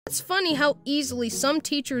It's funny how easily some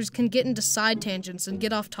teachers can get into side tangents and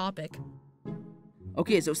get off topic.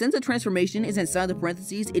 Okay, so since the transformation is inside the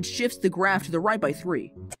parentheses, it shifts the graph to the right by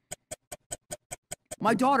 3.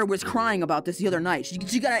 My daughter was crying about this the other night.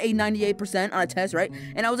 She got an 98% on a test, right?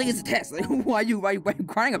 And I was like, it's a test. Like, why are you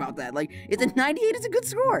crying about that? Like, it's a 98, it's a good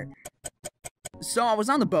score. So I was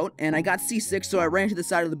on the boat, and I got seasick, so I ran to the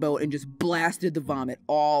side of the boat and just blasted the vomit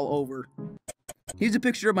all over. Here's a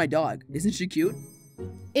picture of my dog. Isn't she cute?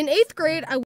 In 8th grade, I